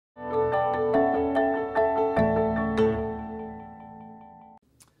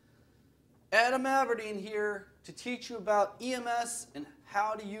Adam Aberdeen here to teach you about EMS and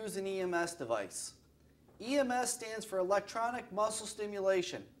how to use an EMS device. EMS stands for electronic muscle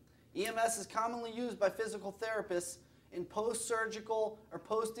stimulation. EMS is commonly used by physical therapists in post-surgical or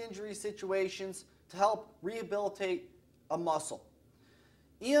post-injury situations to help rehabilitate a muscle.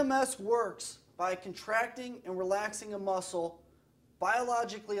 EMS works by contracting and relaxing a muscle,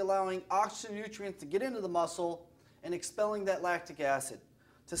 biologically allowing oxygen nutrients to get into the muscle and expelling that lactic acid.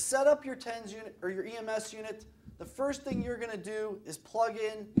 To set up your TENS unit or your EMS unit, the first thing you're going to do is plug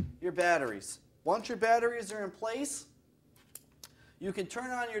in your batteries. Once your batteries are in place, you can turn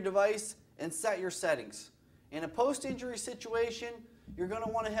on your device and set your settings. In a post-injury situation, you're going to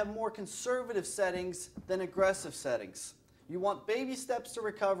want to have more conservative settings than aggressive settings. You want baby steps to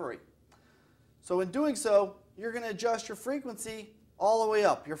recovery. So in doing so, you're going to adjust your frequency all the way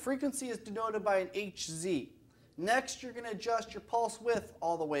up. Your frequency is denoted by an HZ. Next, you're going to adjust your pulse width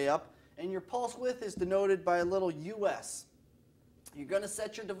all the way up, and your pulse width is denoted by a little US. You're going to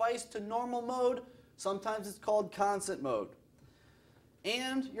set your device to normal mode. Sometimes it's called constant mode.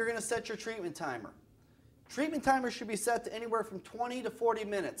 And you're going to set your treatment timer. Treatment timer should be set to anywhere from 20 to 40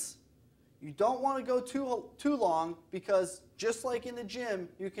 minutes. You don't want to go too long because just like in the gym,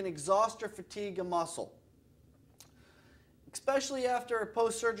 you can exhaust or fatigue a muscle. Especially after a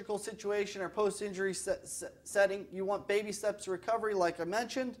post-surgical situation or post-injury setting, you want baby steps to recovery like I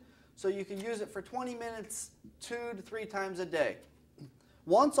mentioned, so you can use it for 20 minutes 2 to 3 times a day.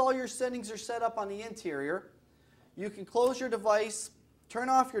 Once all your settings are set up on the interior, you can close your device, turn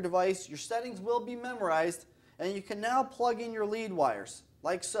off your device, your settings will be memorized, and you can now plug in your lead wires,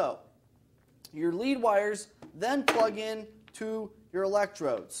 like so. Your lead wires then plug in to your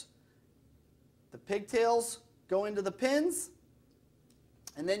electrodes. The pigtails go into the pins,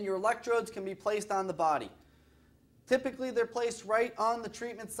 and then your electrodes can be placed on the body. Typically, they're placed right on the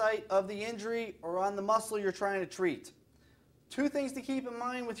treatment site of the injury or on the muscle you're trying to treat. 2 things to keep in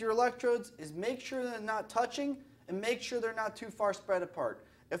mind with your electrodes is make sure they're not touching and make sure they're not too far spread apart.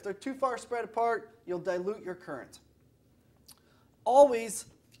 If they're too far spread apart, you'll dilute your current. Always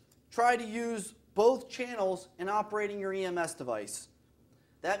try to use both channels in operating your EMS device.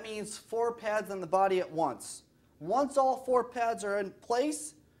 That means 4 pads on the body at once. Once all 4 pads are in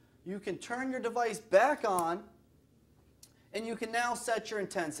place, you can turn your device back on and you can now set your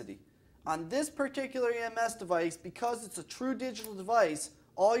intensity. On this particular EMS device, because it's a true digital device,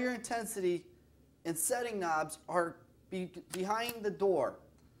 all your intensity and setting knobs are behind the door.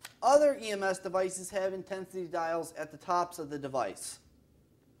 Other EMS devices have intensity dials at the tops of the device.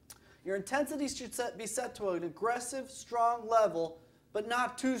 Your intensity should be set to an aggressive, strong level, but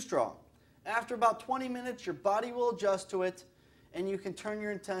not too strong. After about 20 minutes, your body will adjust to it, and you can turn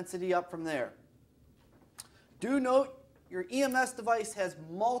your intensity up from there. Do note, your EMS device has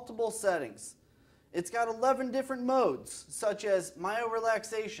multiple settings. It's got 11 different modes, such as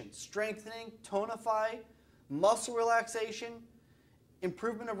myorelaxation, strengthening, tonify, muscle relaxation,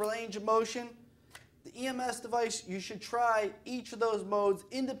 improvement of range of motion. The EMS device, you should try each of those modes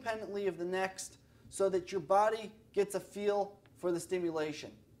independently of the next so that your body gets a feel for the stimulation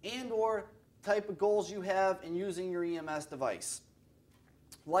and or type of goals you have in using your EMS device.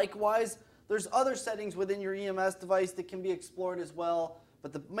 Likewise, there's other settings within your EMS device that can be explored as well,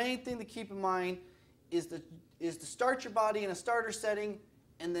 but the main thing to keep in mind is to start your body in a starter setting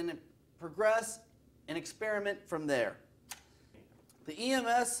and then progress and experiment from there. The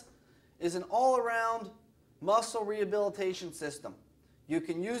EMS is an all-around muscle rehabilitation system. You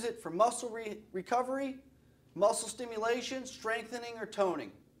can use it for muscle recovery, muscle stimulation, strengthening, or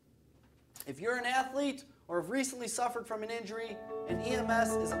toning. If you're an athlete or have recently suffered from an injury, an EMS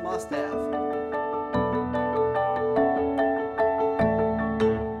is a must-have.